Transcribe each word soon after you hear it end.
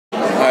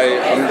Hi,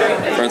 I'm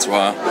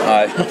François.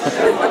 Hi.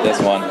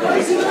 This one.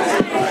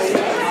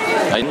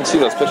 I didn't see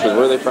those pictures.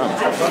 Where are they from?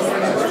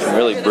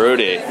 Really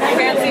broody.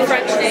 Fancy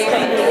French name.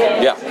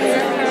 Yeah.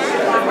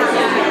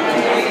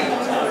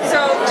 So,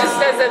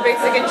 just as a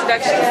basic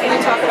introduction, can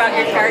you talk about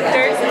your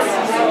characters?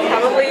 It's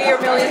probably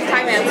your millionth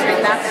time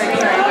answering that.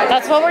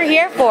 That's what we're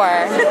here for.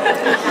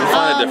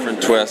 Find a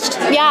different twist.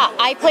 Yeah,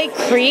 I play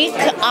Creek.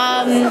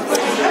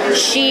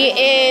 She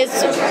is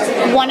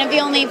one of the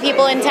only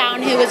people in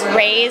town who was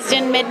raised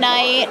in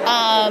Midnight.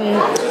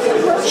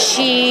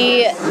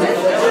 She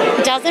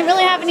doesn't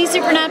really have any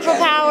supernatural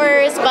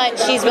powers, but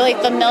she's really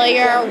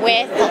familiar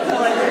with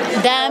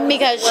them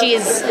because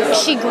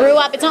she grew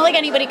up. It's not like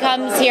anybody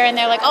comes here and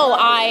they're like, oh,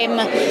 I'm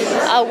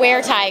a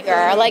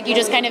were-tiger. Like, you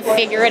just kind of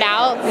figure it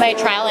out by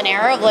trial and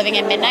error of living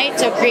in Midnight.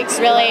 So Creek's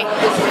really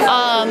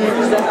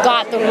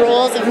got the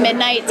rules of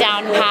Midnight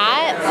down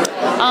pat.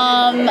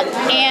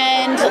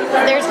 And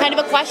there's kind of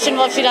a question,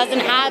 well, if she doesn't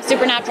have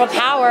supernatural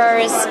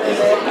powers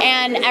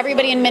and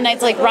everybody in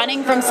Midnight's like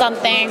running from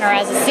something or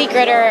has a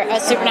secret or a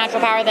supernatural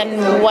power,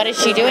 then what is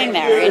she doing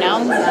there, you know?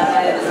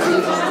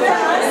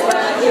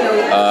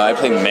 I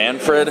play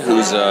Manfred,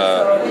 who's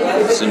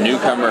a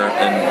newcomer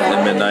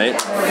in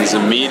Midnight. He's a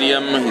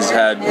medium. He's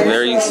had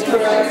very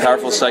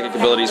powerful psychic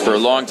abilities for a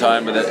long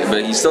time,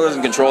 but he still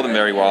doesn't control them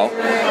very well.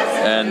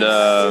 And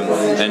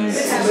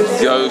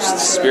ghost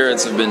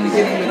spirits have been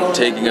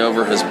taking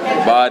over his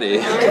body,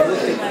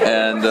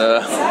 and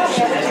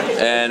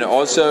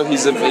also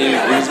he's been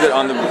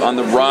on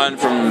the run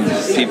from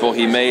people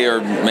he may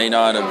or may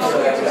not have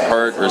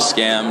hurt or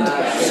scammed.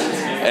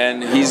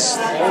 And he's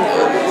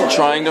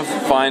trying to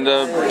find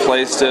a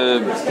place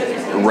to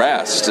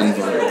rest and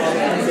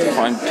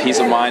find peace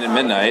of mind in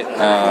Midnight.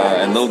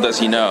 And little does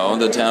he know,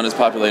 the town is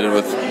populated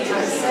with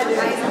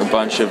a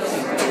bunch of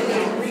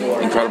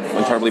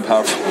incredibly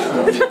powerful,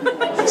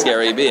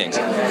 scary beings.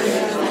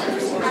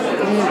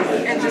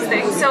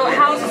 Interesting. So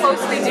how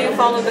closely do you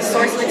follow the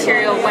source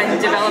material when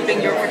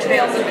developing your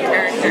portrayals of the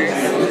characters?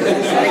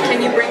 Like,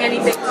 can you bring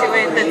anything to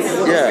it that's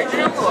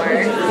original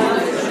or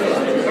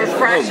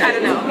fresh? I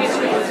don't know.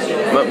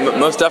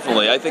 Most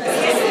definitely. I think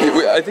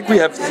we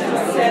have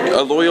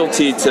a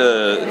loyalty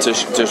to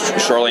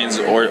Charlene's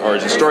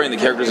origin story and the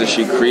characters that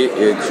she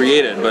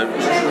created, but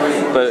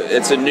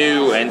it's a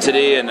new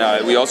entity, and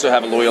we also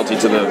have a loyalty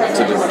to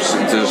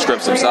the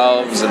scripts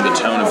themselves and the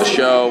tone of the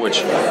show,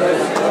 which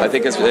I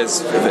think is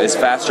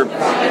faster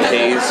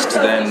paced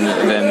than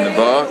the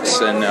books,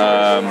 and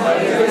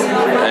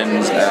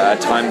at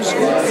times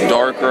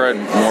darker and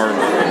more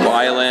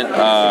violent.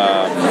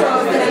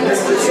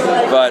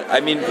 But I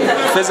mean,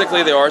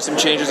 physically there are some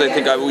changes. I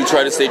think we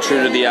try to stay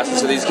true to the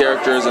essence of these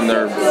characters and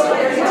the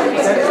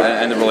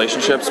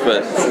relationships.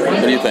 But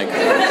what do you think?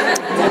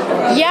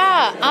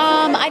 Yeah,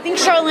 I think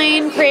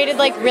Charlene created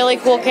like really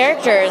cool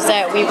characters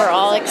that we were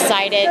all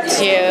excited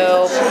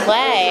to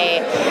play.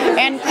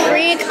 And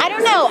Creek, I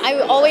don't know, I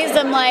always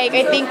am like,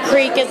 I think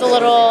Creek is a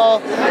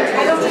little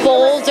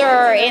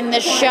bolder in the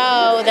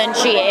show than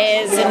she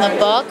is in the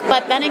book.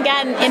 But then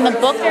again, in the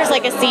book there's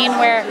like a scene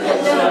where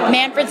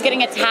Manfred's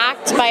getting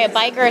attacked by a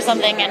biker or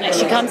something, and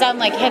she comes out and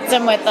like hits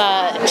him with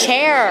a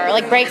chair,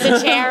 like breaks a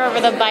chair over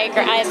the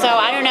biker. So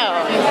I don't know.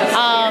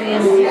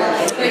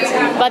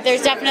 But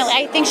there's definitely,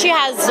 I think she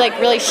has like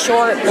really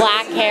short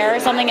black hair or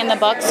something in the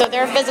book, so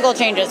there are physical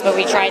changes, but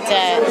we tried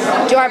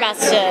to do our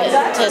best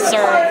to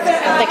serve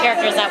the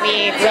characters that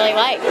we really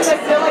liked.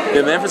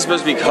 Yeah, Manfred's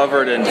supposed to be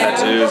covered in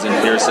tattoos and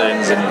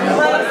piercings and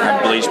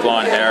bleached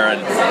blonde hair,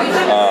 and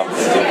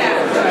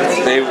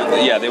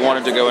they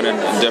wanted to go in a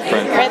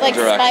different like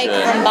direction. Spike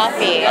from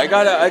Buffy. I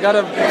got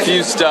a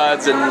few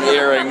studs and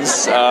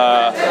earrings.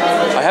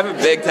 I have a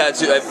big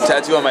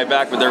tattoo on my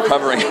back, but they're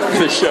covering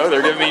the show.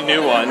 They're giving me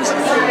new ones.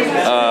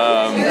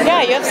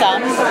 Yeah, you have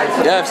some.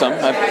 Yeah, I have some.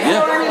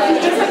 Yeah.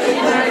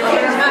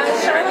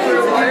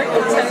 Charlotte Roar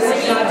tends to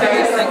be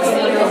very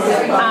sexy.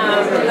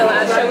 The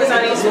last show was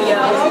on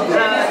HBO.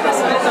 This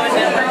one is on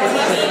network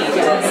TV.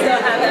 Does it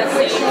still have that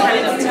same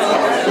kind of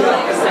tone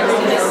of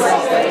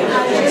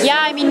sexiness? Yeah,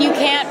 I mean, you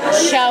can't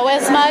show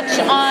as much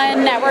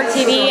on network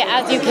TV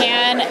as you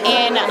can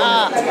in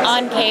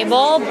on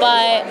cable,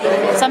 but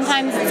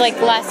sometimes it's like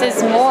less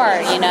is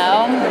more, you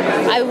know?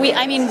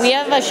 I mean, we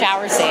have a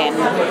shower scene,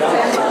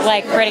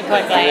 like, pretty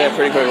quickly. Yeah,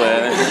 pretty quickly.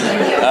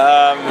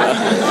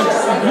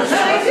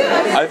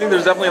 I think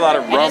there's definitely a lot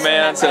of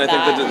romance, and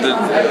I think the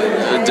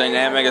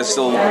dynamic is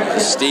still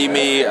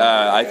steamy.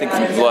 I think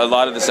a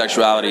lot of the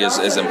sexuality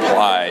is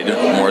implied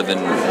more than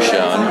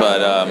shown,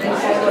 but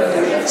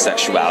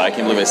sexuality. I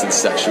can't believe I said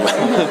sexuality.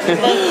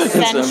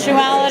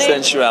 Sensuality?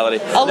 Sensuality.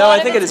 No, I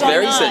think it is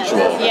very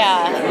sensual.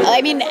 Yeah.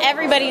 I mean,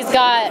 everybody's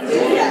got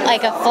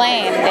like a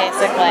flame,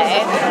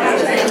 basically.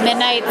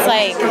 Midnight's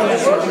like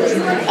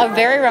a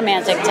very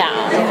romantic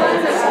town.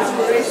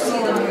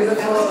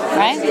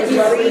 right?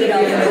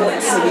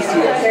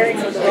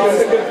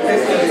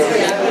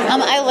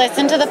 I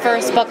listened to the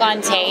first book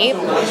on tape,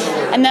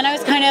 and then I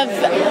was kind of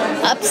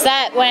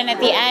upset when at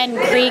the end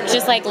Creek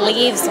just like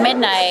leaves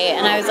midnight,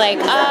 and I was like,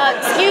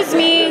 excuse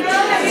me,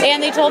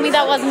 and they told me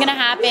that wasn't gonna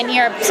happen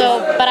here. So,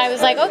 but I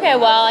was like, okay,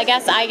 well, I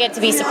guess I get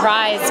to be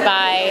surprised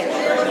by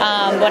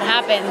what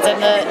happens.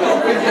 And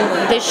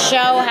the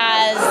show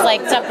has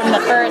like stuff from the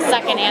first,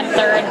 second, and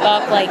third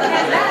book like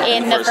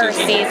in the first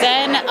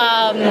season.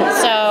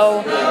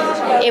 So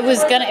it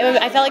was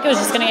I felt like it was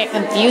just gonna get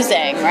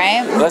confusing,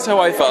 right? Well, that's how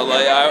I felt.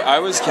 Like I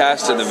was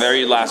cast at the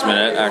very last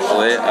minute,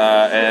 actually,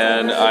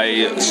 and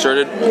I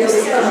started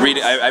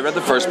reading. I read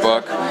the first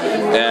book,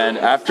 and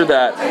after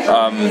that,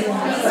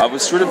 I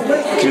was sort of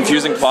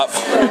confusing plot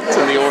points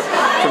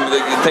from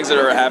the things that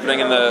are happening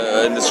in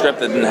the script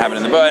that didn't happen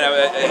in the book.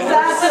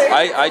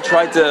 I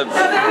tried to.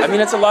 I mean,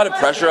 it's a lot of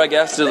pressure, I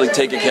guess, to like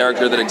take a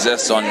character that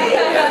exists in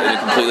a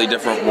completely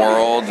different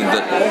world.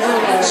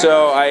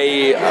 So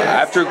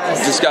after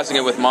discussing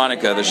it with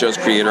Monica, the show's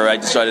creator, I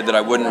decided that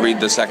I wouldn't read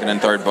the second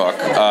and third book.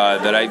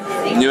 That I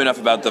knew enough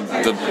about the nature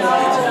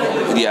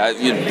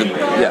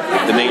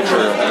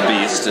of the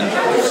beast,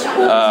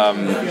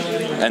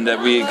 and that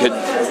we could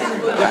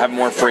have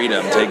more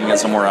freedom taking it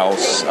somewhere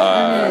else.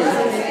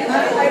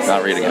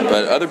 Not reading it,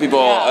 but other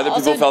people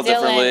felt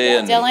differently.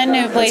 And Dylan,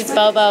 who plays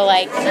Bobo,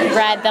 like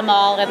read them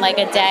all in like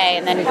a day,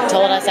 and then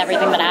told us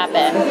everything that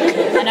happened.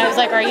 And I was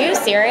like, "Are you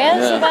serious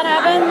if that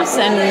happens?"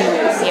 And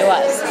he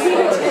was.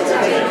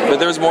 But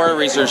there was more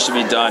research to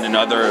be done in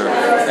other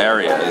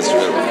areas,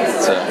 really.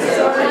 So.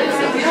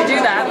 Did you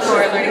do that before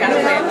learning how to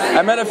play it?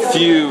 I met a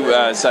few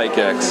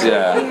psychics,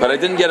 yeah, but I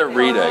didn't get a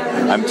reading.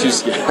 I'm too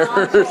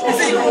scared. So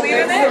you believe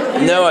in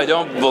it? No, I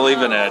don't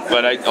believe in it,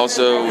 but I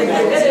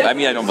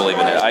don't believe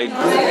in it.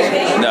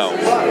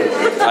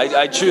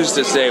 I choose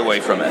to stay away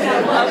from it.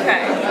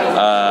 Okay.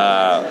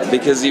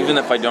 Because even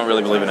if I don't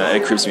really believe in it,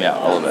 it creeps me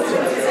out a little bit.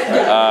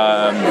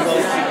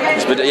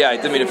 But yeah, I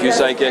did meet a few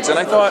psychics, and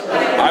I thought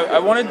I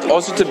wanted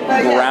also to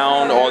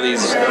ground all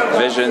these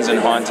visions and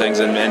hauntings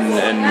and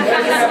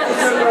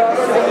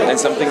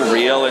something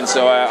real. And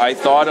so I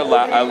thought a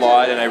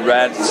lot, and I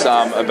read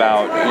some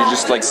about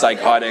just like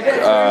psychotic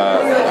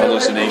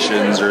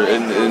hallucinations or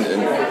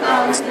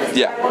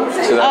yeah.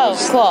 So that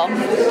was cool.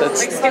 That's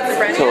like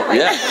schizophrenia. cool.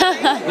 Yeah.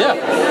 Yeah.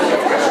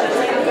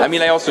 I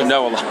mean, I also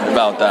know a lot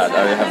about that.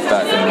 I have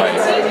that in my...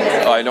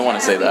 Oh, I don't want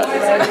to say that.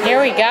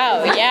 Here we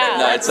go. Yeah.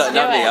 No, it's not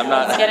me. I'm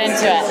not... Let's get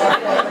into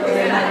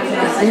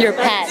it. Your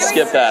pets.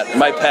 Skip that.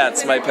 My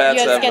pets. You have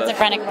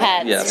schizophrenic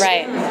pets. Yes.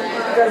 Right.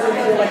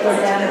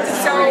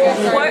 So,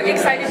 what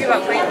excited you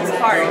about playing these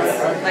parts?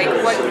 Like,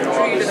 what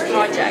drew you to the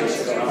project?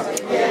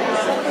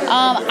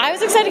 I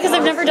was excited because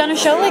I've never done a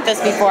show like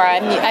this before.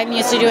 I'm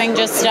used to doing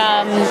just,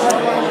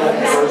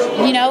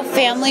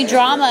 family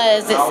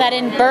dramas. It's set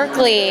in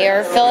Berkeley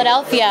or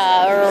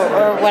Philadelphia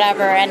or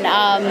whatever. And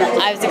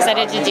I was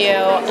excited to do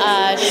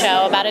a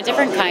show about a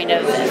different kind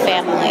of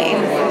family.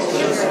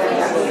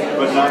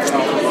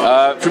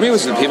 For me, it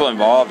was the people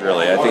involved,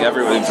 really. I think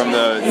everyone, from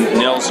the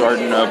Nils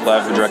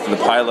Arden-Oplev, who directed the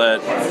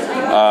pilot,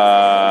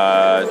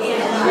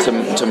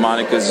 to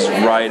Monica's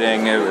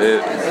writing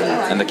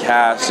and the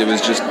cast. It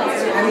was just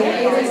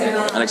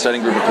an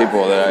exciting group of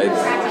people that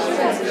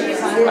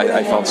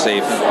I felt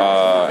safe in their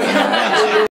hands.